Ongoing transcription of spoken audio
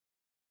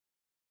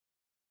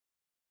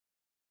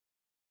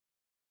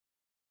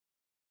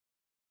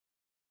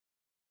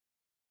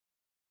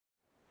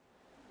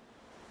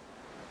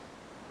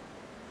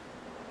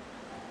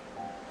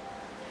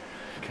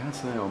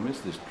can't say I'll miss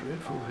this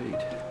dreadful heat.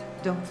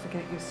 Don't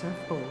forget your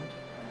surfboard.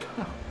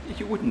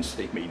 You wouldn't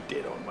see me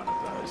dead on one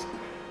of those.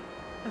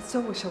 I so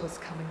wish I was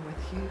coming with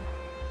you.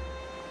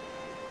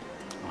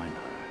 I know.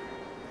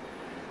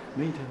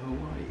 Me to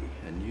Hawaii,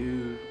 and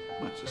you,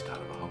 well, it's the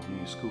start of a whole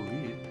new school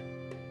year.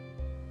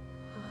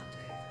 Oh,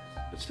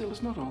 David. But still,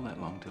 it's not all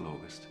that long till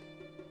August.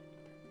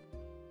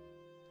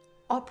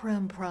 Opera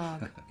in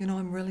Prague. You know,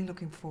 I'm really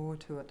looking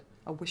forward to it.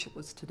 I wish it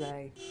was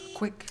today.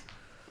 Quick.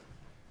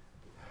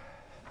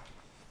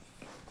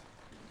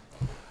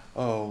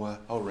 Oh,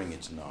 I'll ring you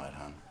tonight,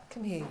 hon.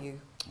 Come here, you.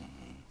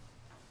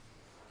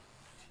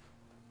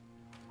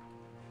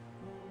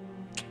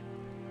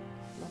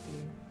 Love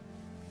you.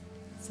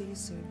 See you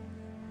soon.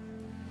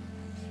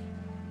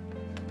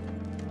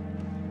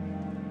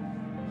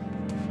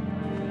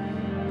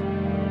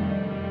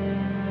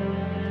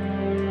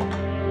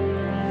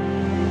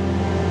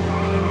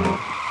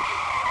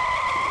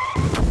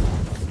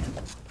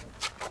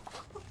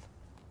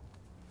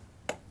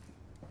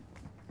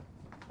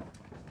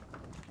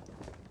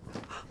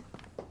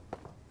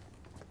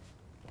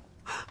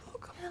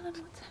 Helen,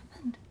 what's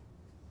happened?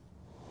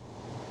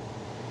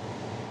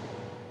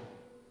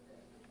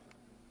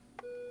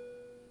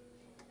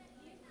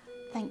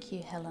 Thank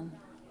you, Helen.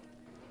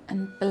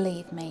 And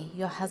believe me,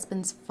 your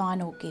husband's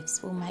final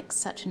gifts will make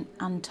such an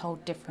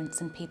untold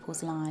difference in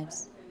people's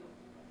lives.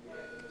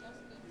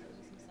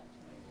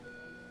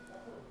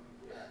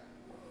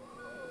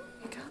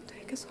 You can't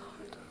take his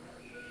heart.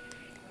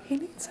 He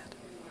needs it.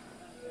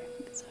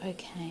 It's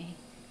okay.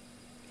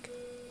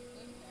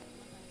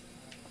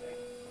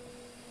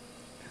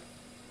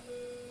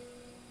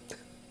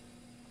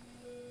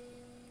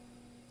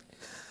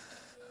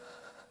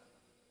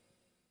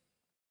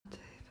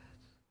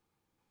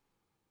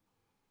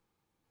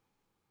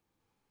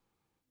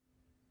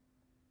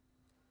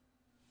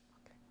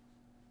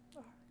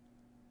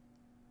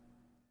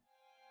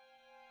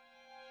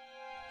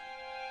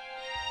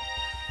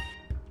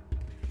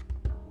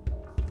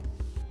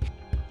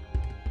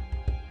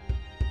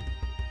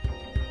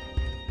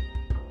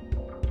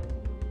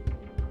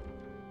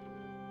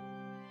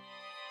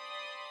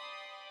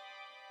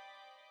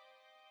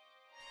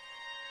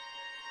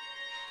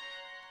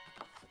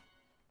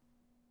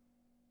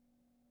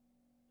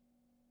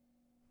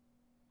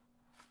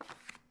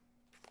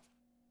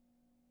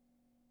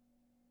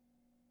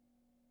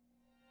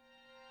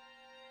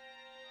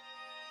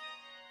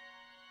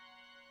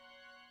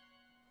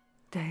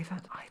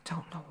 David, I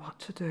don't know what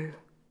to do.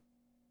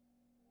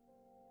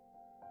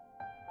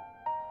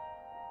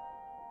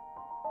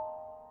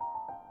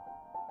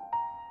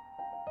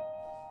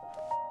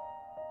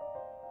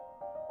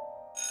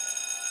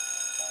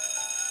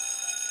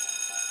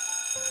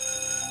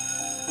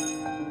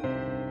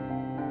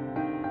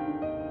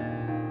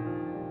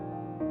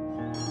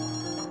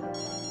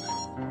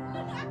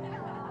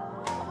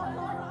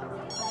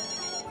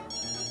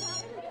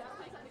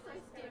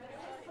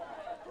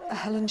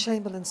 Helen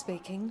Chamberlain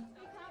speaking.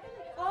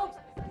 Oh,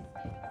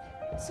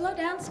 slow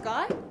down,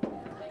 Sky.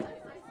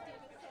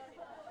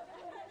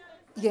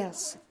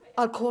 Yes,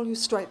 I'll call you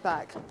straight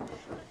back.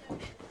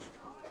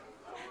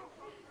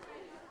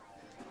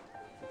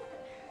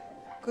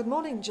 Good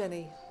morning,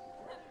 Jenny.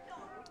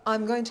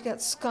 I'm going to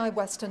get Sky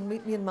West and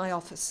meet me in my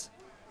office.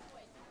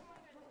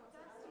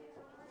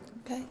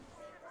 Okay.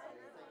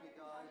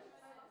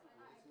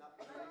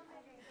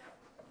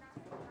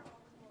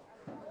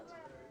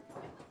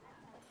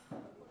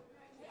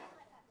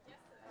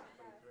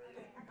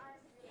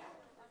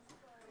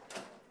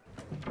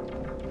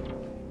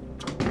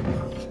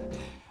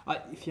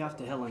 If you're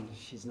after Helen,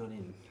 she's not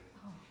in.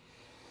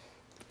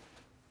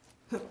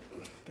 Oh.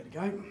 Gotta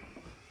go.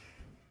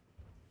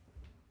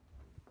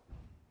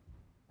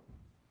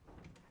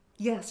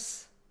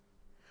 Yes.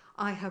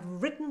 I have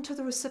written to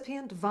the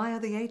recipient via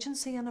the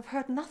agency and have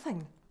heard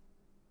nothing.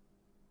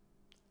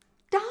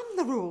 Damn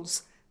the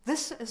rules.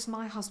 This is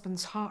my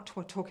husband's heart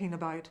we're talking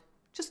about.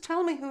 Just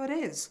tell me who it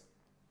is.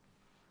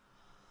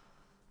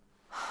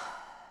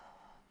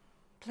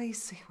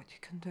 Please see what you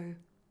can do.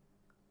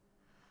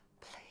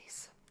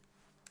 Please.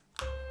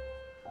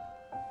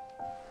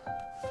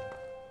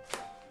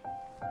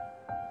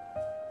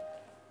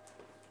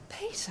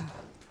 Peter,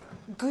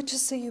 good to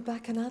see you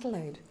back in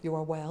Adelaide. You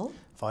are well?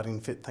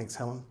 Fighting fit, thanks,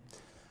 Helen.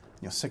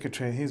 Your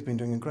secretary here has been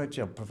doing a great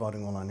job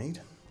providing all I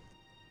need.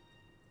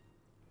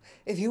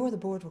 If you or the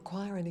board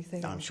require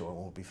anything... I'm sure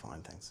all will be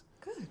fine, thanks.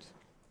 Good.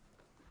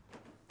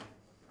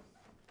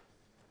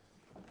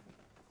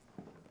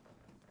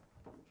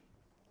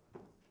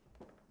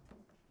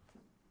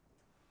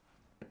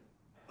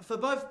 For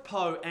both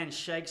Poe and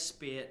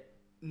Shakespeare,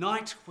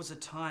 night was a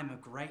time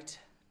of great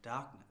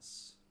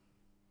darkness.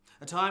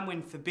 A time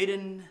when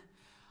forbidden,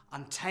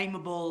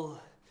 untamable,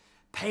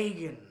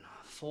 pagan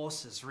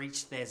forces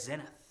reached their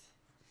zenith.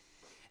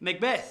 In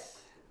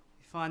Macbeth,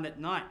 we find that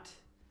night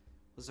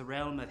was the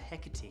realm of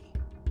Hecate,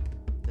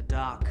 the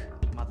dark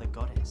mother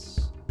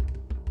goddess,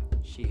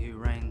 she who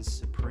reigns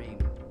supreme.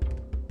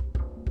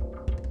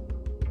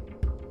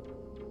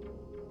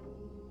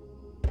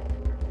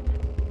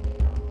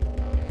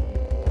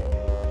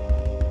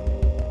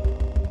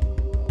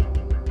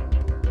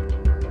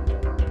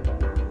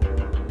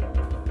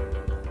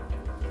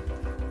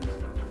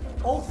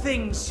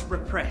 things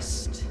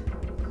repressed.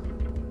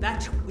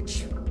 That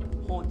which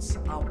haunts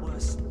our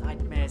worst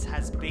nightmares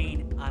has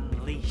been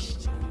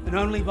unleashed, and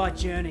only by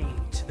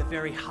journeying to the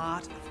very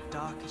heart of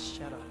darkest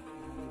shadow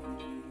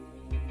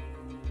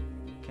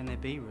can there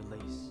be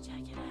release.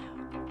 Check it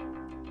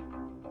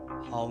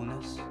out.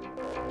 Wholeness.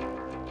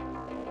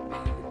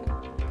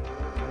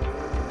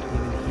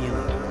 Even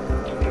healing.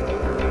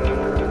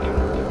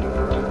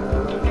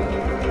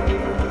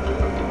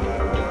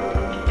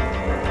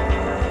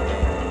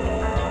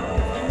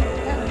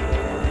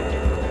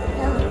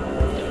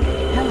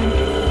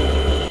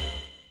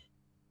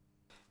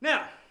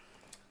 Now,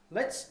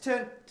 let's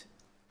turn.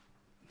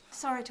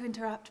 Sorry to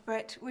interrupt,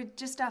 Brett. We're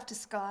just after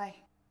Sky.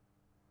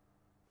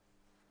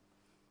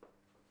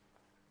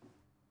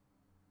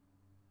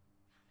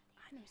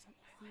 I know something.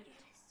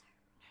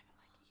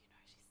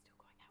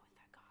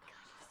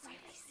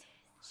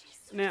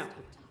 Now,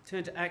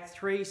 turn to Act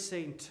 3,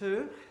 Scene 2.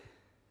 And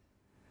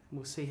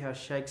we'll see how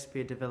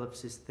Shakespeare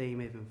develops his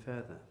theme even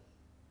further.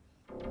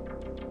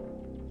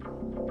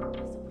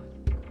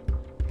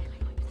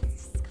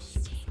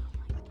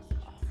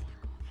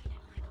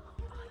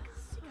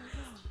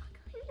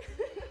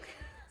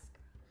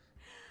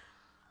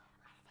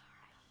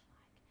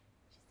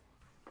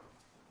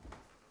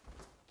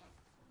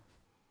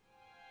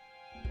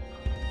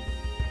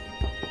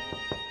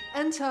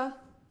 Enter.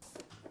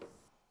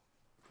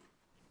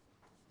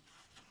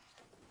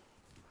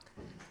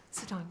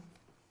 Sit down.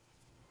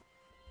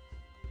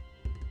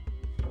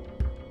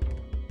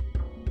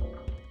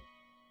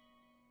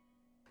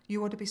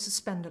 You are to be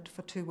suspended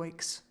for 2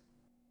 weeks.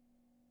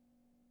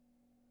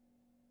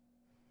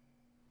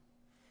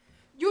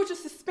 You're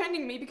just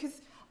suspending me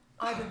because...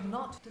 I did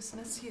not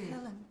dismiss you.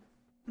 Helen,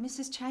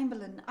 Mrs.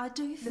 Chamberlain, I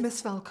do think...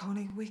 Miss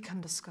Falcone, we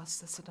can discuss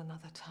this at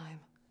another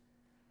time.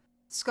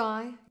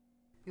 Sky,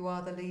 you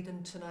are the lead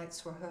in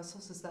tonight's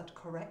rehearsals, is that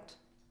correct?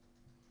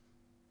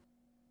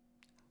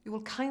 You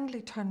will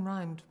kindly turn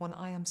round when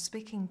I am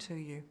speaking to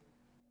you.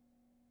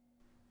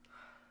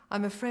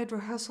 I'm afraid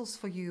rehearsals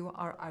for you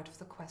are out of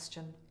the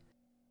question.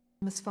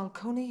 Miss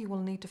Falcone, you will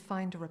need to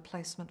find a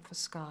replacement for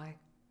Sky.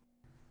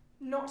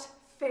 Not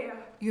fair.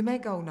 You may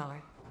go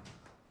now.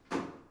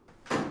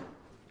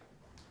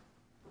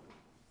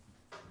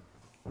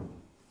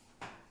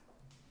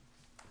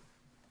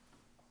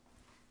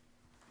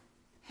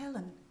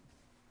 Helen,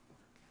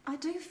 I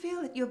do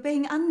feel that you're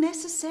being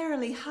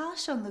unnecessarily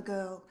harsh on the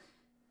girl.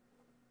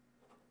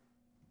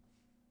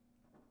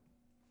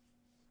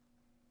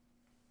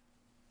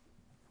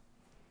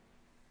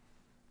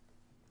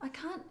 I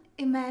can't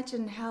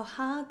imagine how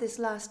hard this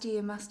last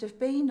year must have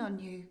been on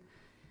you.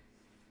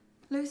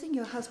 Losing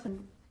your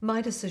husband...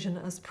 My decision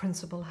as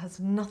principal has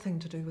nothing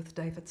to do with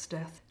David's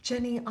death.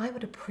 Jenny, I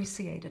would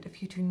appreciate it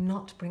if you do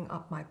not bring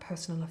up my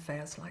personal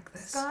affairs like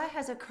this. Sky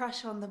has a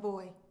crush on the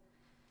boy.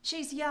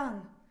 She's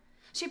young.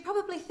 She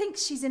probably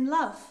thinks she's in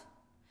love.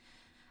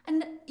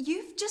 And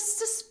you've just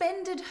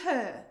suspended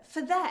her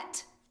for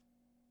that.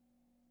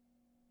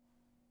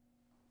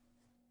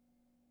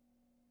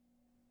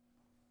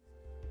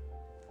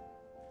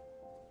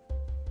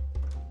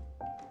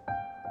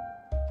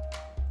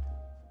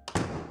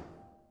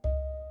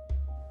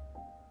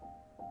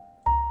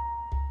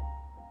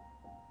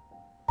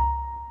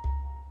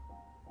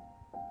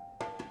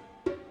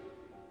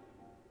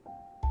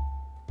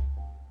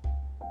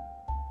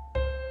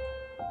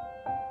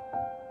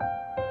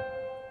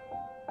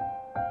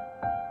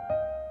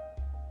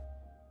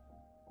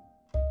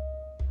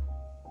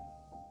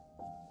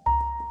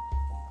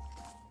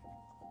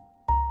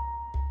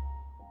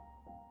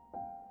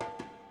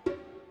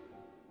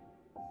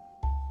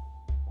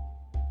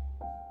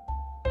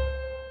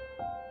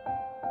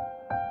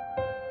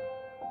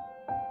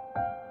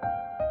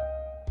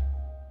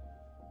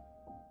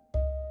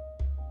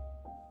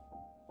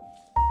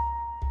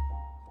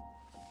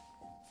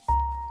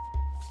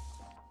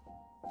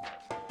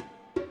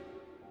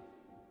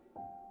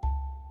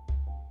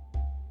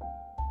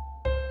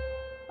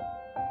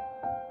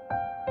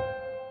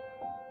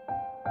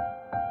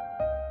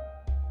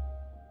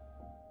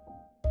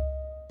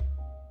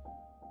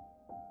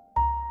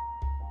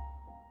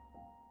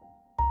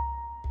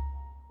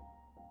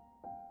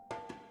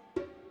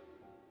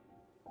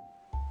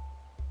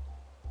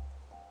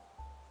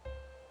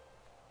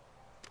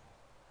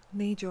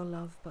 Need your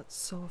love, but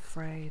so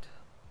afraid.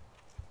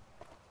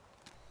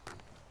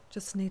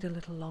 Just need a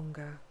little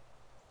longer.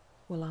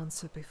 Will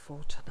answer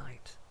before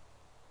tonight.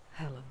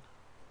 Helen.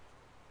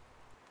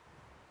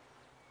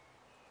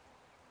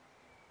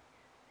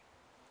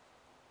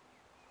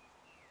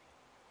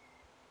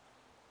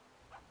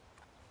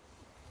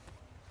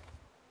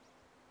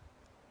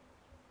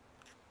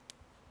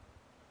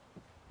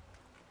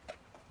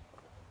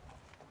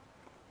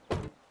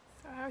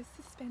 So I was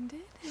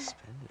suspended?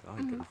 Suspended? Oh,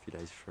 you got a few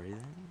days free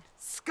then?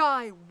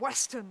 Sky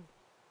Weston!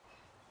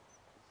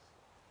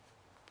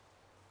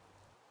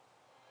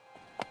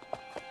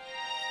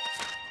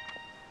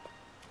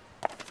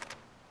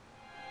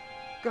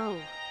 Go.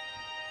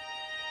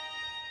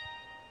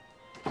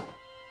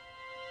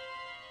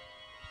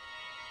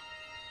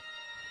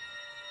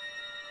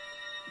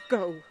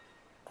 Go.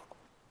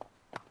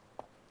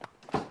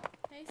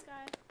 Hey,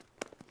 Sky.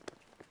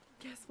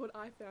 Guess what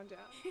I found out?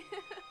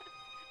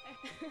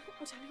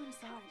 I'll tell you on the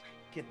side.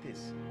 Get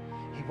this.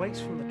 He wakes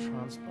from the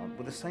transplant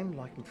with the same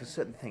liking for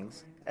certain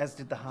things as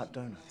did the heart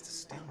donor. It's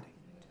astounding.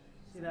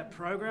 See that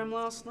program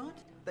last night?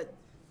 That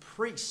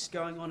priest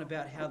going on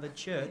about how the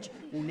church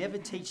will never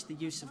teach the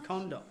use of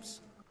condoms.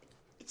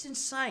 It's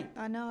insane.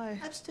 I know.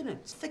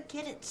 Abstinence,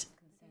 forget it.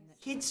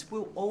 Kids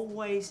will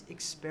always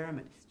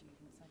experiment.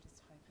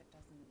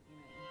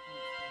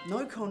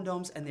 No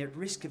condoms and they're at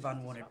risk of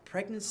unwanted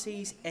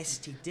pregnancies,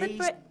 STDs. But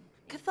Brett,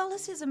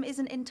 Catholicism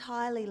isn't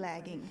entirely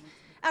lagging.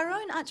 Our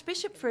own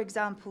Archbishop, for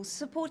example,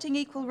 supporting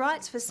equal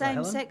rights for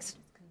same-sex...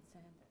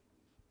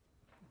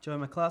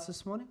 Join my class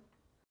this morning?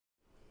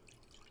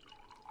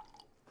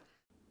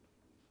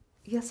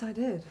 Yes, I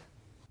did.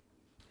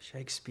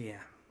 Shakespeare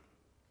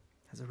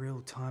has a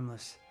real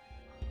timeless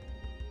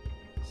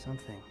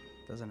something,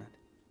 doesn't it?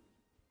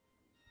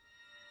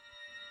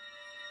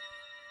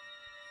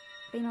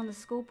 Been on the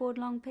school board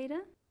long,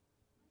 Peter?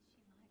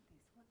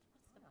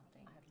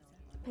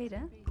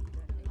 Peter?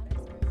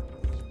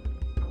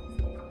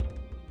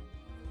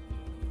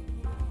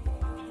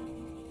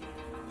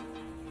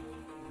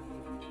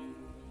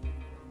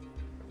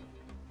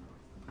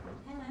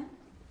 Helen?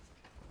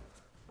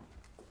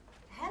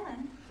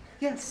 Helen?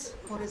 Yes,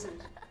 what is it?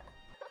 Mrs.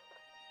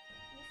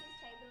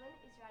 Chamberlain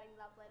is writing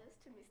love letters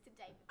to Mr.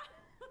 David.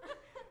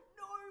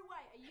 No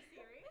way, are you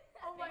serious?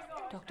 Oh my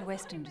god. Dr.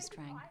 Weston just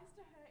rang.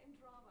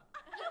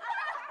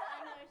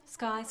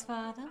 Sky's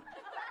father.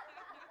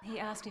 He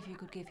asked if you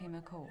could give him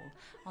a call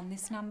on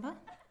this number.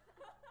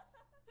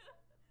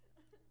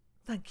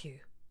 Thank you.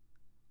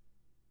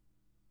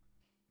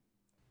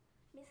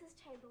 Mrs.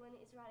 Chamberlain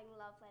is writing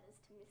love letters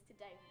to Mr.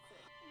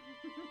 Davidson.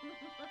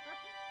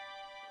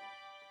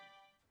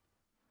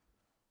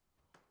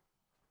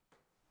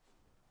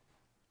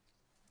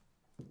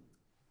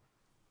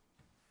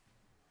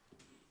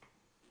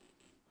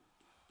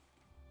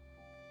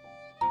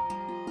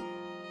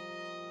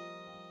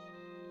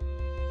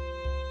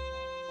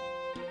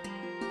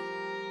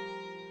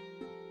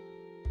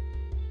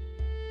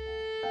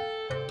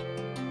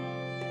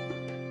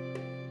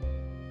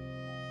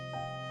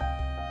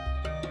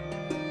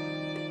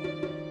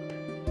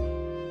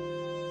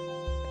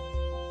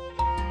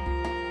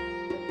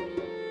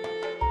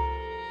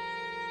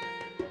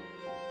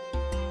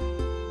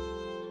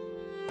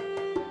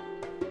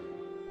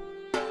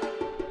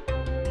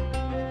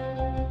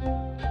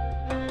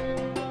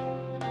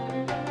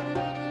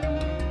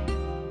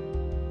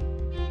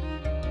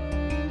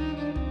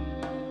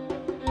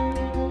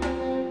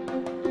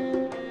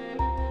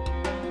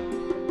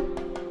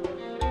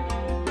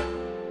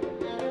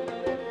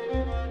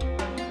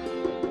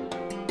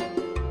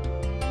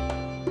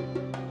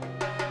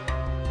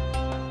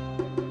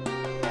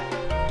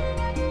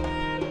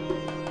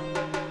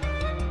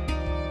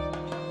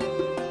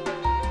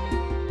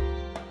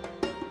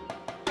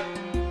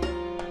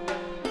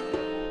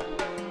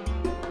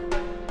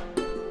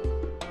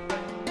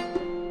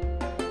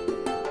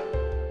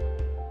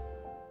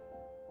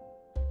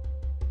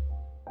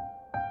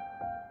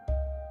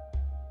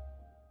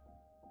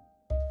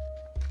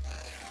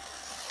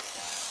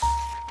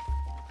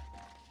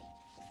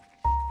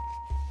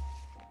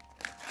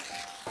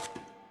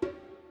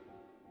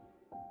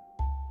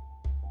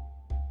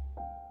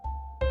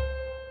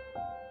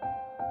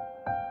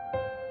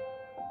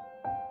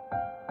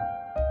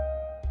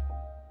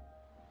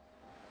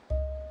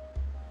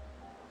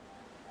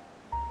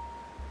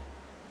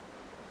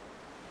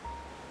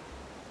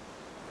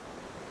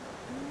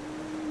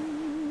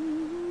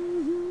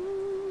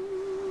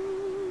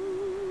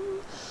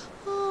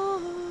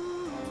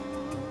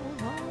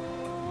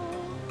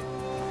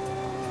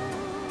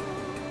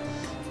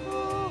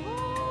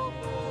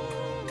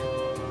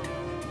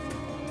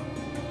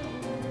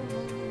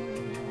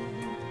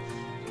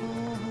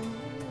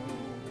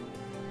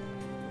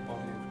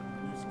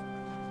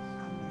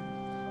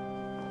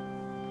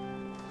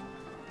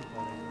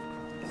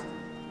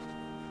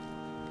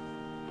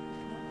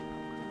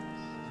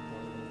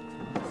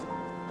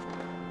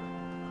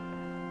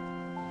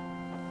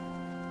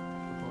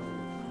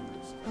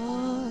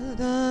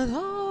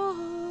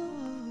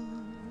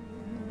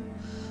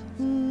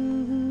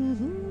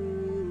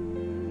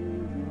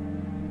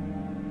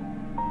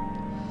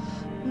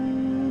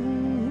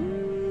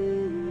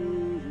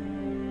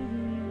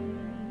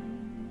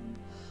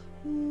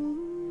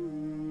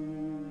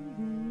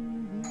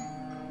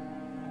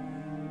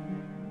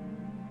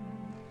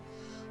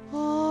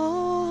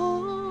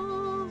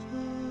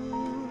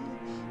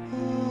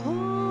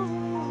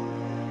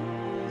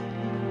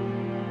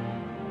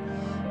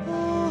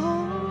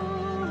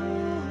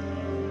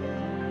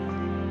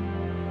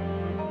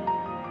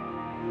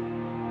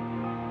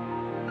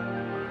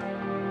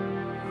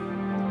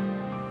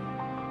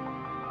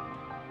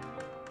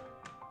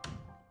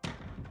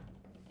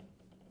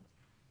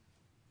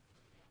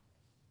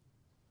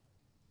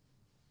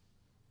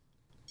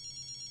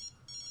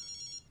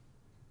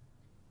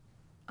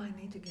 I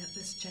need to get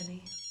this,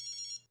 Jenny.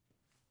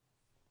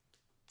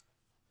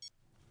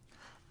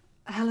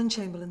 Helen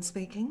Chamberlain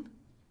speaking.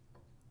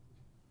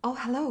 Oh,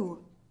 hello.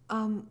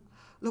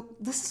 Look,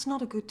 this is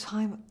not a good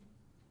time.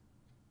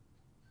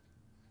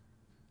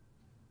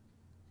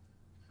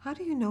 How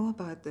do you know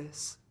about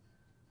this?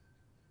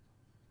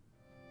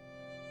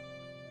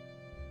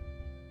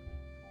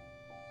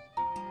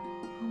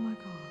 Oh my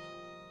God.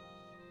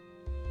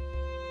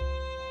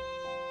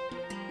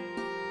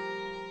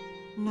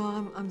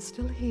 No, I'm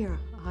still here.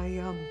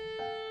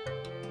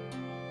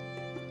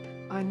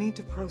 I need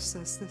to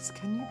process this.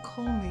 Can you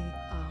call me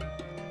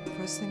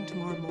first thing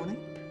tomorrow morning?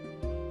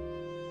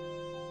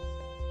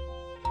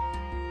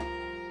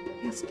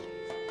 Yes, please.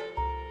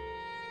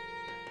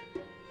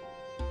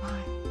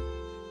 Bye.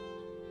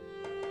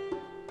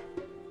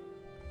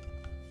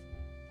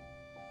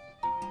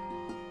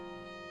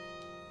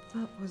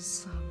 That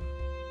was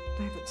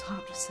David's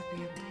heart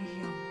recipient.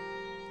 He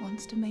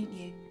Wants to meet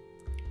you.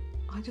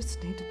 I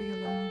just need to be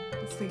alone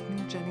this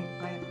evening, Jenny.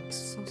 I am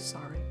so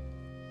sorry.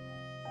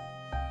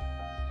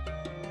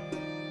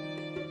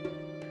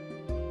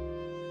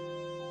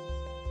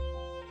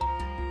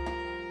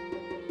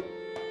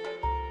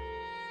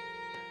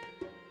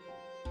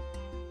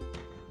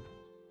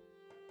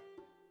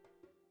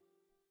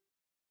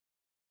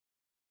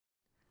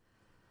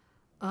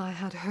 I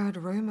had heard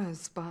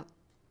rumors, but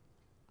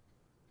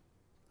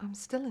I'm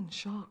still in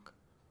shock.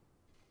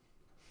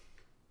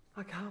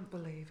 I can't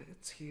believe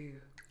it's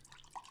you.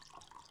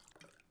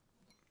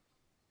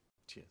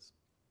 Cheers.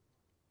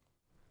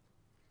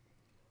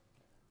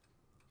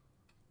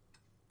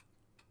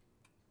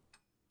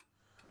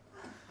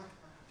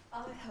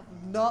 I have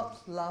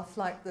not laughed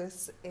like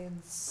this in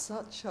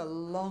such a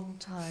long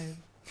time.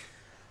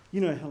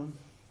 You know, Helen,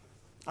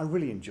 I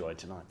really enjoyed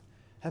tonight.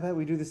 How about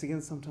we do this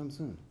again sometime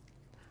soon?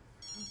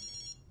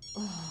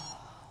 Oh.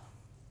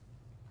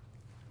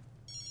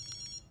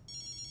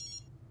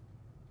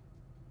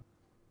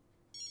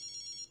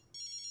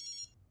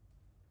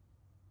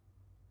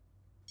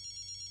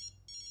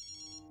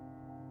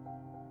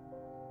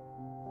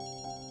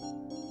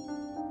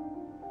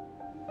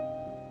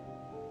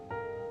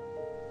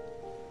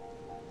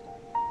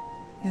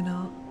 You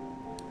know,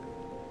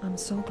 I'm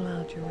so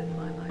glad you're in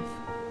my life.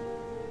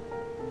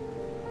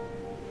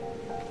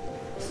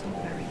 So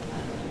very glad.